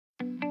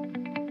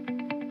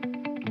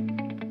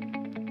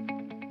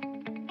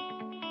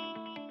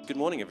Good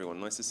morning, everyone.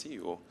 Nice to see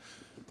you all.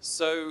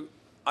 So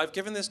I've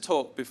given this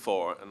talk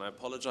before, and I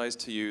apologize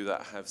to you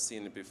that have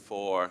seen it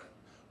before,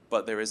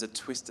 but there is a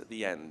twist at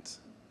the end,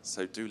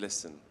 so do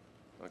listen,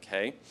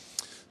 okay?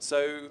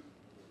 So,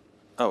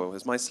 oh,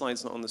 is my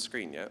slides not on the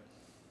screen yet?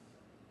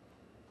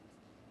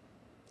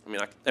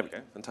 There we go,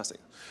 fantastic.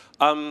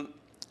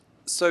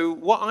 So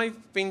what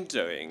I've been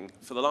doing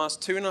for the last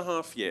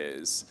 2.5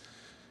 years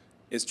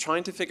is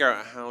trying to figure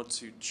out how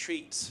to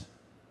treat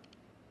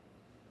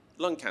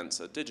lung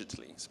cancer,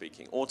 digitally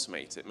speaking,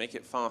 automate it, make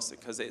it faster,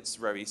 because it's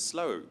very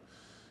slow.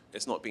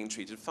 It's not being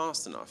treated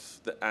fast enough.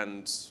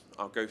 And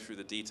I'll go through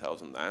the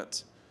details on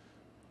that.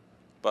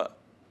 But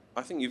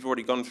I think you've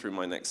already gone through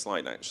my next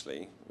slide,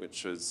 actually,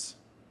 which was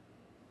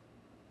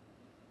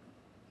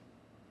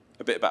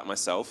a bit about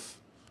myself,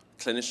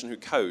 clinician who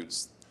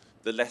codes,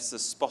 the lesser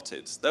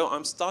spotted. Though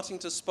I'm starting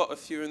to spot a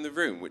few in the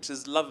room, which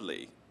is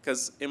lovely,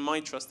 because in my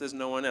trust, there's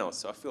no one else,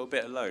 so I feel a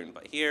bit alone.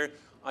 But here,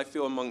 I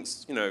feel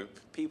amongst,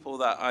 people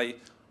that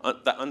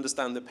that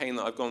understand the pain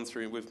that I've gone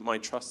through with my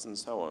trust and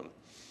so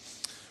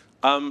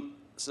on.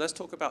 So let's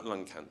talk about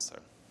lung cancer.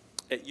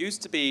 It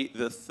used to be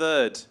the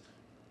third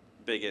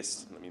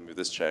biggest, let me move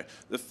this chair,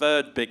 the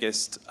third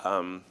biggest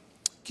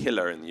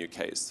killer in the UK.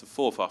 It's the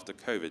fourth after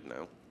COVID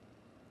now.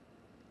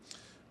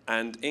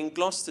 And in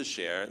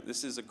Gloucestershire,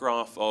 this is a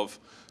graph of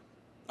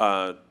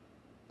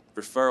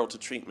referral to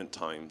treatment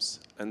times.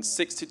 And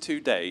 62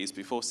 days,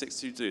 before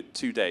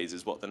 62 days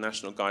is what the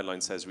national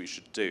guideline says we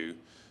should do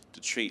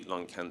to treat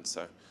lung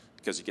cancer,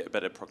 because you get a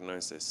better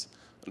prognosis.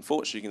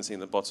 Unfortunately, you can see in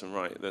the bottom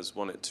right, there's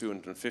one at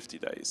 250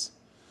 days.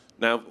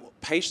 Now,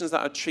 patients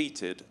that are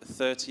treated,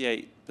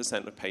 38%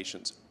 of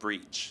patients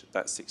breach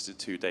that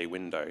 62-day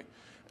window.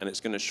 And it's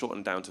going to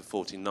shorten down to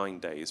 49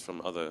 days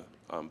from other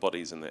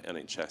bodies in the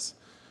NHS.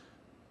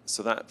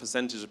 So that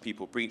percentage of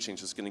people breaching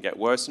is just going to get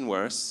worse and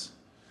worse.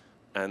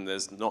 And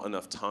there's not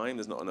enough time,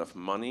 there's not enough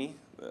money,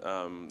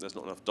 there's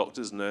not enough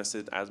doctors,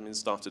 nurses, admin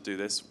staff to do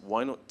this.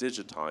 Why not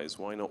digitize?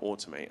 Why not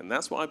automate? And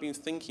that's what I've been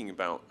thinking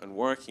about and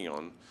working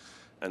on,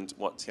 and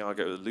what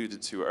Tiago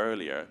alluded to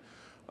earlier,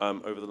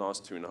 over the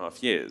last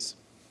 2.5 years.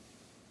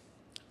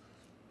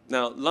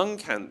 Now, lung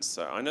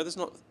cancer, I know there's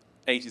not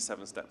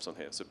 87 steps on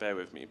here, so bear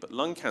with me, but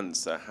lung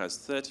cancer has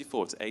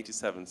 34 to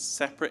 87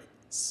 separate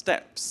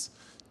steps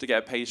to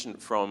get a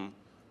patient from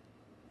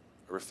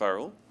a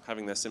referral,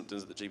 having their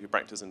symptoms at the GP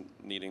practice and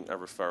needing a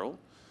referral,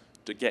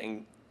 to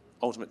getting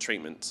ultimate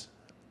treatment,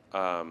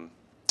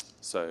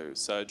 so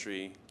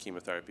surgery,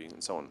 chemotherapy,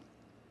 and so on.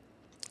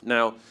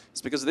 Now,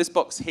 it's because of this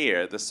box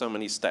here, there's so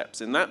many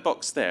steps. In that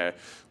box there,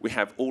 we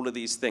have all of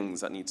these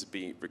things that need to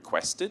be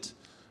requested.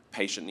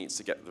 Patient needs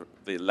to get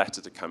the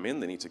letter to come in,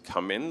 they need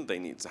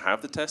to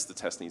have the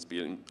test needs to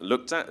be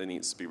looked at, it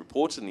needs to be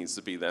reported, it needs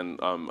to be then,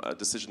 a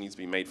decision needs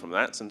to be made from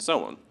that, and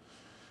so on.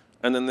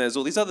 And then there's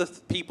all these other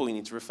people you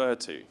need to refer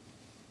to.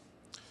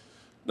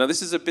 Now,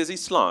 this is a busy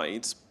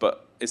slide,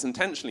 but it's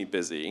intentionally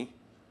busy.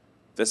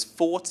 There's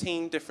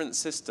 14 different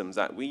systems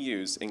that we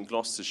use in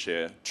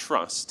Gloucestershire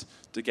Trust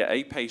to get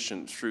a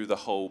patient through the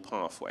whole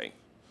pathway.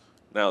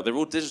 Now, they're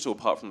all digital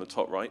apart from the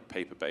top right,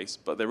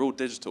 paper-based, but they're all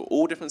digital.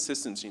 All different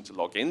systems you need to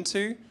log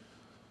into,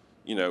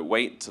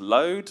 wait to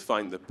load,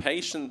 find the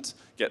patient,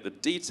 get the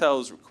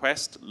details,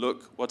 request,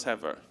 look,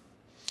 whatever.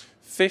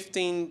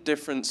 15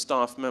 different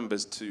staff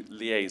members to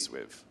liaise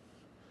with,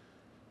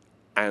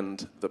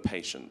 and the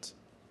patient.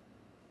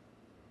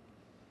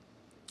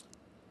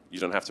 You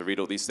don't have to read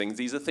all these things.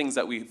 These are things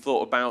that we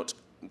thought about.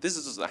 This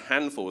is just a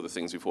handful of the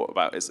things we thought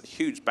about. It's a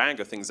huge bag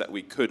of things that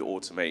we could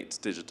automate,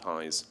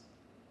 digitize,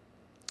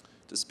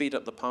 to speed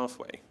up the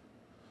pathway.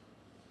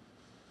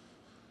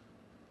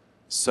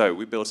 So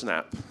we built an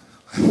app.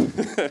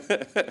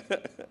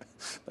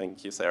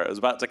 Thank you, Sarah. I was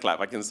about to clap,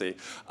 I can see.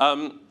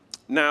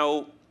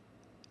 Now,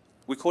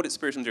 we called it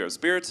Spiritum Duo.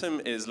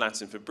 Spiritum is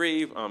Latin for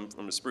breathe. I'm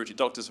a respiratory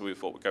doctor, so we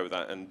thought we'd go with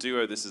that. And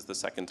Duo, this is the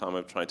second time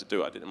I've tried to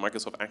do it. I did it in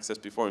Microsoft Access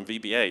before in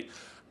VBA.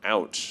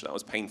 Ouch, that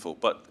was painful.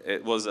 But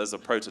it was as a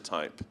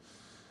prototype.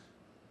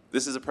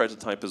 This is a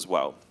prototype as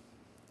well.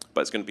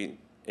 But it's going to be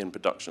in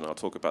production. I'll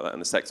talk about that in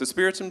a sec. So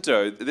Spiritum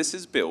Duo, this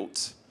is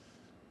built,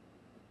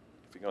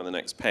 if we go on the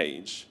next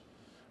page,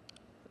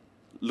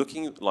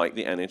 looking like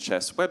the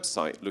NHS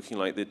website, looking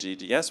like the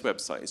GDS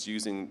website. It's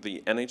using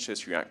the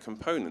NHS React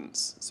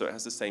components, so it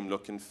has the same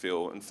look and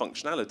feel and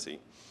functionality.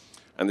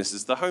 And this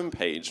is the home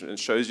page, and it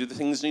shows you the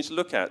things you need to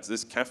look at.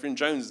 This Catherine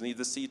Jones needs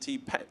the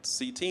CT PET,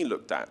 CT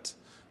looked at,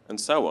 and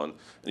so on.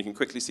 And you can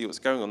quickly see what's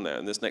going on there.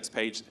 And this next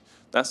page,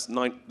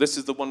 this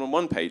is the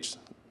one-on-one page.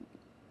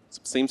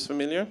 Seems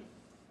familiar?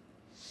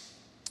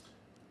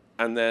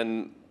 And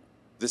then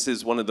this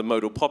is one of the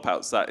modal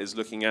pop-outs that is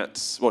looking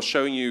at, well,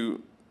 showing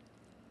you,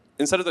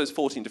 instead of those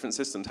 14 different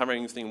systems,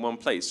 having everything in one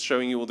place,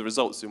 showing you all the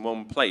results in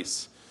one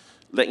place,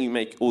 letting you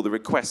make all the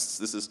requests,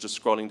 this is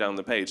just scrolling down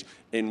the page,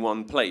 in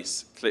one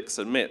place. Click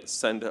submit,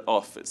 send it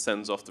off, it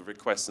sends off the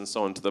requests and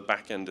so on to the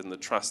back end in the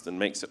trust and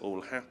makes it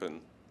all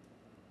happen.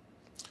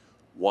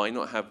 Why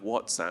not have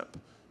WhatsApp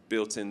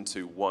built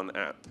into one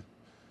app?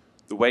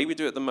 The way we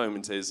do it at the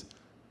moment is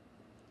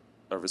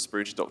a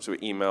respiratory doctor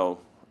will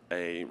email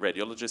a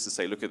radiologist to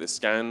say, look at this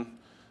scan.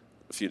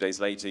 A few days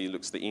later, he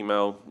looks at the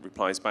email,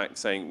 replies back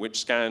saying,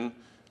 which scan?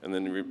 And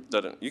then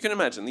you can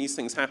imagine these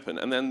things happen,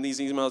 and then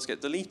these emails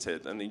get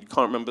deleted, and you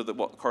can't remember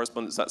what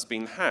correspondence that's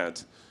been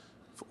had.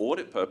 For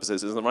audit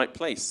purposes, it's in the right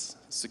place,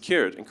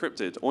 secured,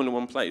 encrypted, all in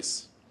one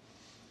place.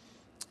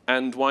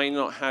 And why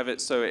not have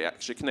it so it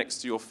actually connects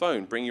to your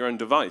phone? Bring your own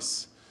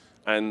device.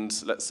 And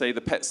let's say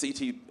the PET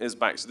CT is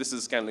back, so this is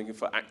a scan looking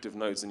for active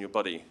nodes in your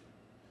body.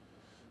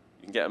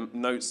 You can get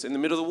notes in the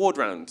middle of the ward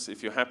round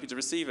if you're happy to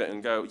receive it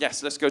and go,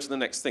 yes, let's go to the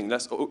next thing.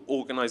 Let's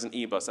organize an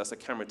E-bus. That's a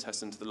camera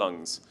test into the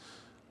lungs.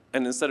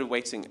 And instead of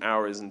waiting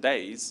hours and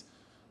days,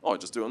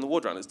 just do it on the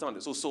ward round. It's done.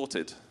 It's all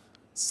sorted.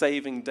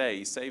 Saving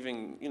days,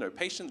 saving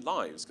patient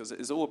lives, because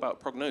it's all about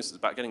prognosis,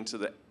 about getting to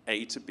the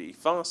A to B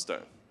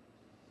faster.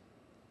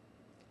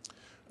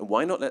 And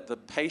why not let the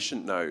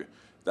patient know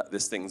that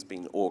this thing's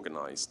been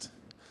organized?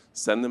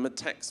 Send them a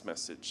text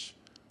message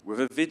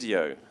with a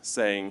video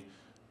saying,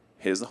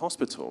 here's the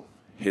hospital,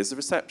 here's the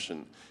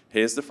reception,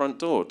 here's the front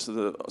door to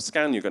the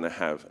scan you're going to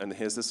have, and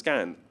here's the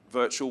scan.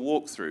 Virtual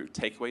walkthrough,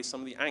 take away some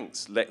of the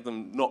angst, let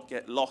them not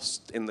get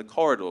lost in the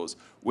corridors,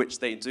 which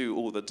they do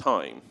all the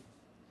time.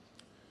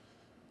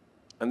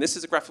 And this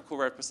is a graphical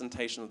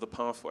representation of the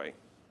pathway.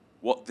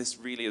 What this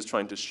really is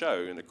trying to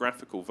show in a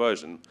graphical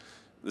version,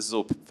 this is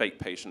all fake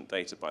patient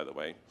data, by the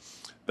way,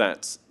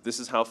 that this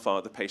is how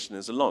far the patient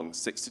is along.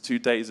 62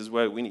 days is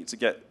where we need to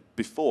get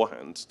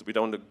beforehand. We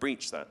don't want to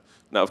breach that.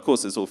 Now, of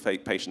course, there's all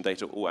fake patient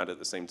data all added at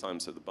the same time,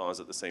 so the bar's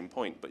at the same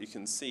point. But you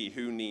can see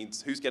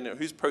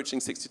who's approaching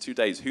 62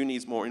 days, who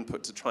needs more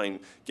input to try and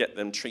get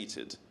them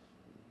treated.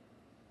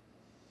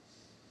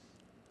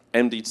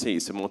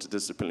 MDT, so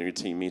multidisciplinary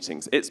team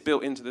meetings. It's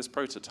built into this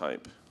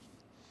prototype.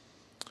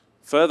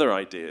 Further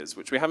ideas,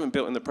 which we haven't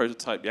built in the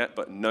prototype yet,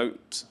 but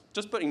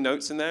just putting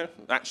notes in there.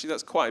 Actually,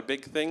 that's quite a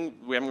big thing.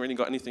 We haven't really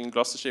got anything in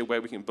Gloucestershire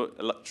where we can put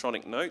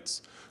electronic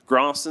notes.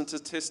 Graphs and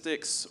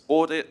statistics,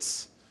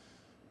 audits,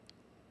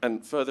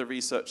 and further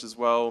research as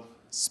well.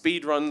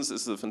 Speed runs,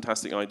 this is a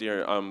fantastic idea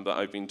that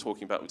I've been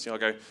talking about with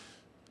Tiago.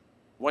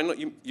 Why not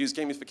use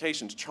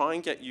gamification to try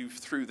and get you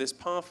through this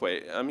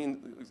pathway? I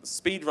mean,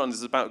 speed runs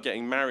is about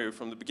getting Mario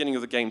from the beginning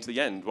of the game to the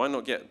end. Why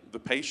not get the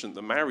patient,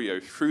 the Mario,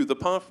 through the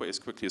pathway as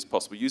quickly as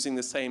possible, using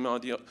the same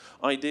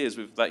ideas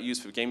that use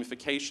for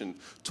gamification,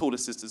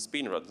 tool-assisted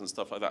speed runs and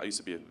stuff like that. I used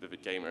to be a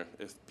vivid gamer.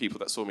 If people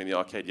that saw me in the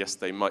arcade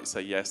yesterday might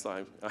say, yes,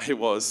 I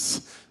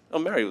was. Oh,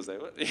 Mario was there.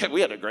 Yeah, we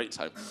had a great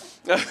time.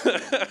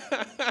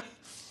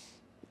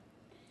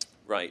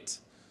 Right.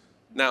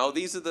 Now,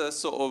 these are the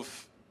sort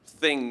of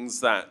things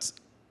that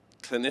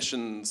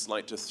clinicians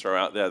like to throw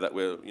out there that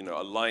we're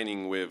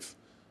aligning with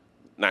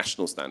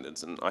national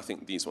standards, and I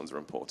think these ones are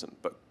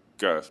important. But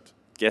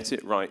get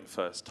it right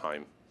first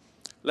time.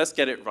 Let's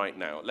get it right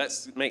now.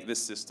 Let's make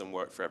this system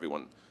work for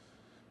everyone.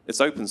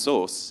 It's open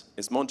source,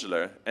 it's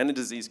modular, any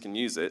disease can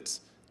use it,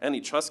 any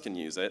trust can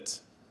use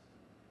it.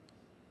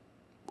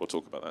 We'll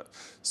talk about that.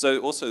 So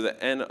also the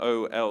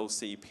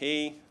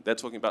NOLCP, they're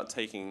talking about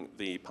taking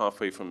the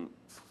pathway from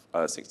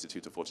 62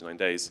 to 49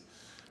 days.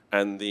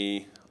 And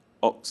the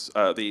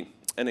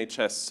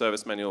NHS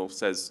service manual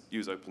says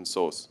use open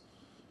source.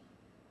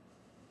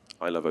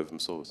 I love open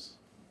source.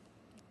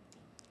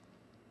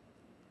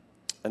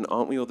 And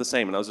aren't we all the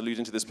same? And I was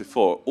alluding to this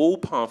before. All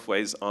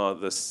pathways are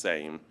the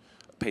same.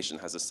 A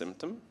patient has a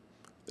symptom.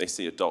 They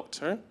see a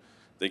doctor.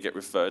 They get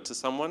referred to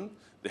someone.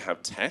 They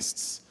have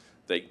tests.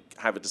 They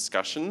have a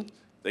discussion.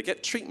 They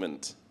get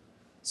treatment.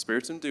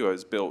 Spiritum Duo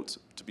is built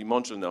to be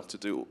modular enough to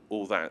do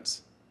all that.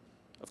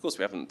 Of course,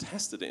 we haven't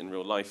tested it in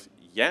real life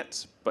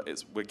yet, but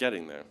we're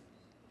getting there.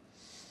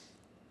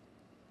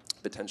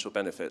 Potential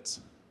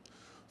benefits.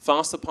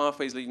 Faster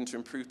pathways leading to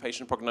improved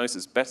patient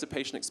prognosis, better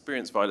patient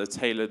experience via the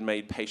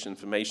tailor-made patient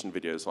information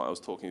videos, like I was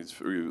talking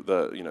through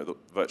the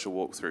virtual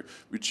walkthrough.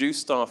 Reduce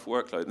staff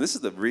workload. And this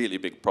is the really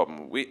big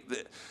problem.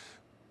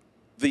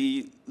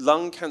 The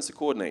lung cancer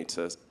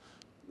coordinators,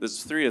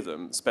 there's 3 of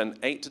them, spend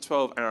 8 to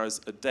 12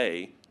 hours a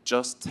day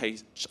just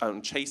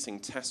chasing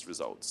test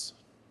results.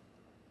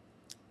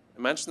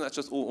 Imagine that's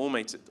just all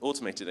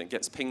automated and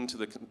gets pinged to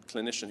the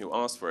clinician who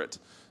asked for it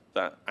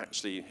that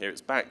actually, here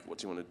it's back, what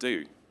do you want to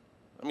do?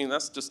 I mean,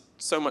 that's just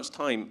so much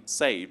time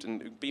saved,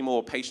 and be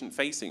more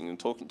patient-facing and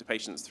talking to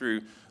patients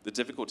through the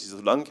difficulties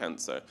of lung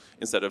cancer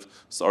instead of,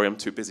 sorry, I'm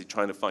too busy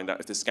trying to find out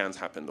if this scan's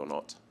happened or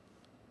not.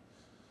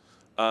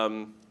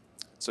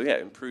 So yeah,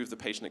 improve the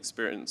patient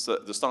experience,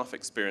 the staff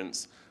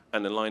experience,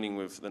 and aligning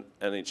with the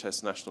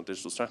NHS national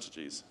digital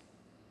strategies.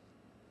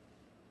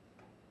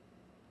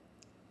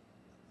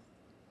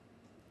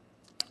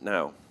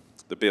 Now,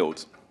 the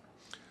build.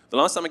 The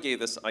last time I gave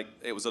this,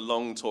 it was a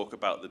long talk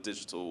about the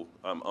digital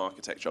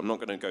architecture. I'm not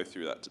going to go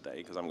through that today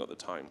because I haven't got the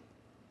time.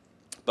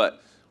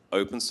 But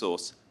open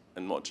source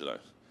and modular.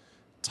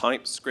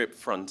 TypeScript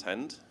front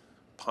end,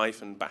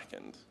 Python back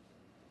end.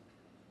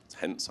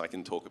 Hence, I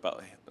can talk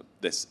about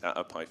this at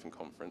a Python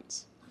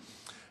conference.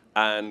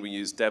 And we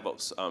use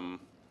DevOps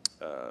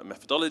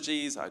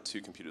methodologies. I had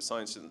 2 computer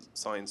science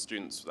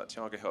students that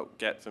Tiago helped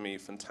get for me.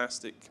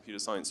 Fantastic computer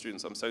science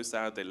students. I'm so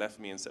sad they left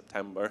me in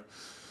September.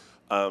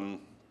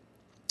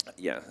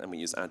 Yeah, and we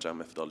use agile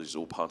methodologies,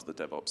 all part of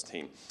the DevOps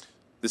team.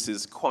 This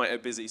is quite a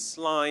busy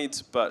slide,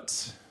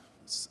 but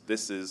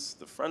this is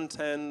the front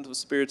end of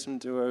Spiritum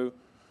Duo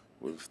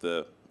with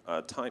the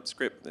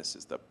TypeScript. This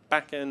is the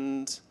back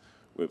end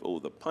with all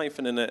the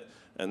Python in it.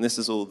 And this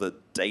is all the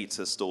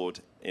data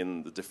stored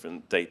in the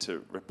different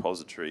data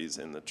repositories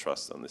in the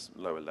trust on this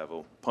lower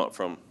level, apart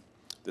from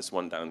this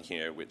one down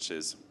here, which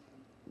is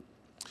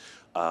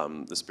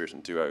the Spiritum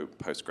Duo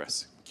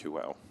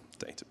PostgreSQL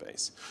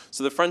database.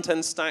 So the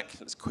front-end stack,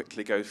 let's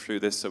quickly go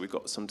through this so we've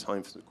got some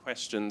time for the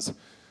questions.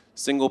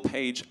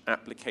 Single-page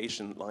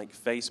application like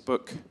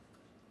Facebook.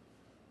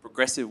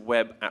 Progressive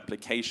web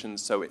application,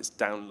 so it's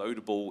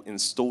downloadable,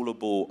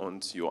 installable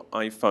onto your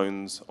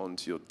iPhones,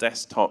 onto your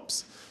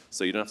desktops,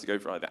 so you don't have to go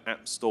for either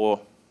App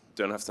Store,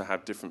 don't have to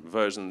have different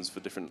versions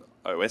for different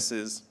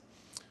OSs.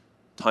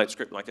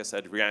 TypeScript, like I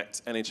said,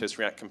 React, NHS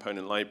React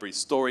Component Library,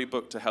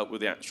 Storybook to help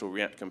with the actual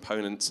React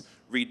components,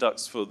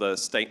 Redux for the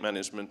state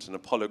management, and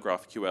Apollo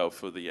GraphQL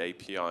for the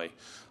API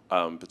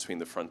between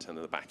the front end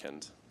and the back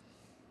end.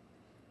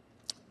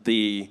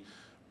 The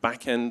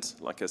back end,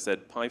 like I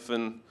said,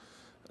 Python,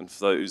 and for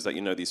those that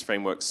you know these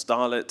frameworks,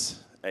 Starlet,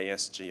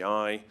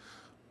 ASGI,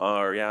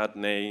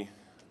 Ariadne,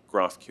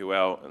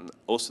 GraphQL, and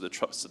also the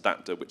Trust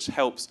Adapter, which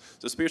helps.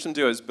 So Spiritum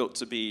Duo is built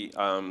to be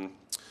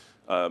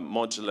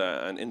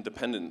modular and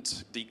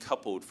independent,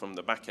 decoupled from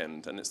the back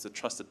end, and it's the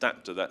Trust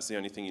Adapter that's the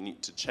only thing you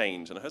need to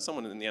change. And I heard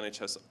someone in the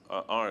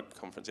NHS-R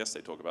conference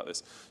yesterday talk about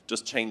this,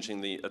 just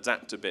changing the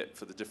adapter bit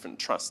for the different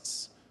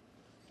trusts.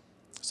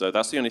 So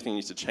that's the only thing you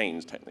need to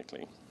change,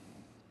 technically.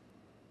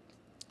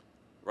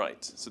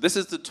 Right, so this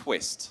is the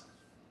twist.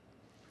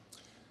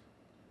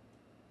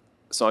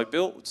 So I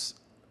built,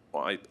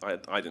 well, I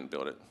didn't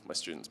build it, my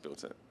students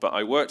built it, but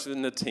I worked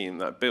within the team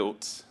that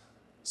built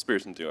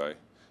Spiritum Duo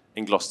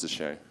in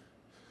Gloucestershire.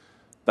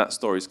 That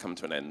story's come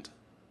to an end.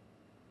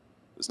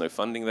 There's no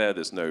funding there,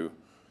 there's no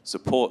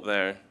support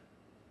there,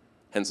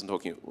 hence I'm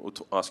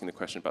asking the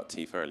question about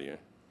teeth earlier.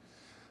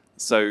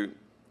 So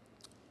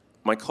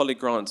my colleague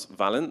Grant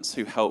Valance,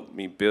 who helped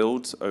me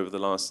build over the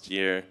last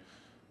year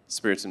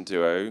Spiritum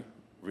Duo,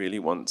 really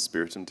wants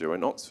Spiritum Duo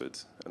in Oxford,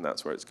 and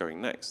that's where it's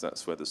going next.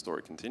 That's where the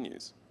story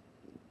continues.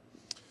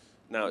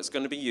 Now, it's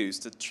going to be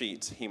used to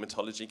treat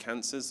hematology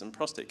cancers and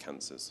prostate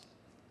cancers.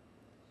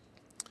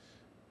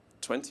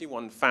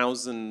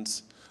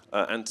 21,000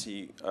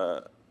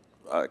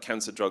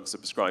 anti-cancer drugs are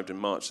prescribed in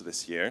March of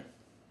this year.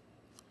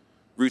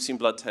 Routine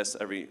blood tests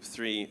every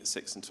 3,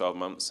 6, and 12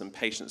 months, and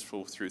patients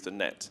fall through the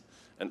net.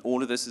 And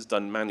all of this is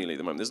done manually at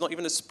the moment. There's not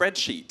even a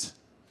spreadsheet.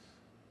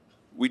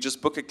 We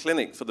just book a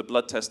clinic for the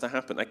blood test to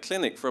happen, a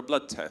clinic for a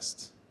blood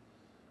test.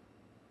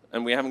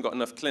 And we haven't got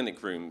enough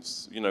clinic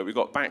rooms. You know, we've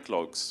got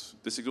backlogs.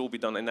 This could all be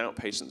done in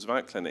outpatients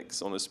without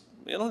clinics, on a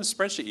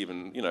spreadsheet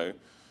even, you know.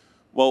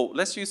 Well,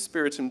 let's use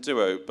Spiritum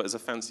Duo, but as a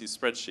fancy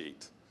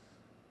spreadsheet,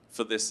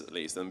 for this at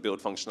least, and build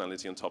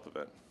functionality on top of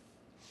it.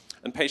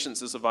 And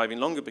patients are surviving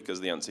longer because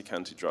of the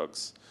anti-cancer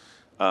drugs.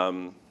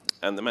 And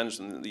the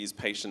management of these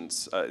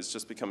patients is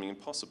just becoming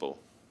impossible.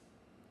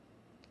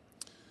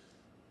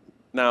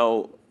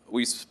 Now,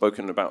 we've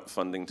spoken about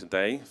funding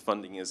today.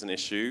 Funding is an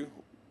issue.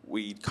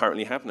 We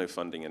currently have no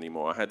funding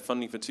anymore. I had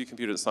funding for 2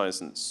 computer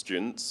science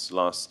students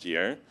last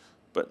year,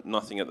 but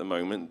nothing at the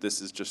moment. This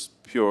is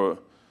just pure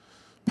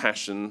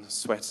passion,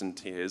 sweat and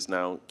tears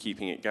now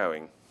keeping it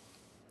going.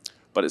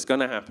 But it's going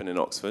to happen in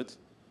Oxford.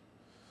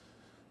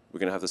 We're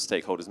going to have the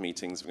stakeholders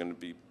meetings. We're going to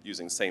be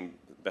using the same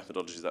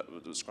methodologies that were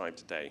described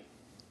today.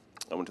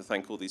 I want to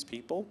thank all these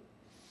people.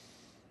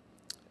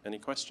 Any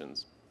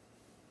questions?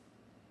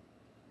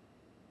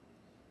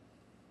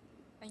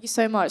 Thank you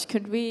so much.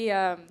 Could we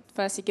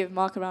firstly give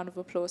Mark a round of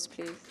applause,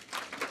 please?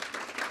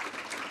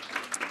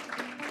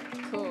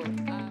 Cool.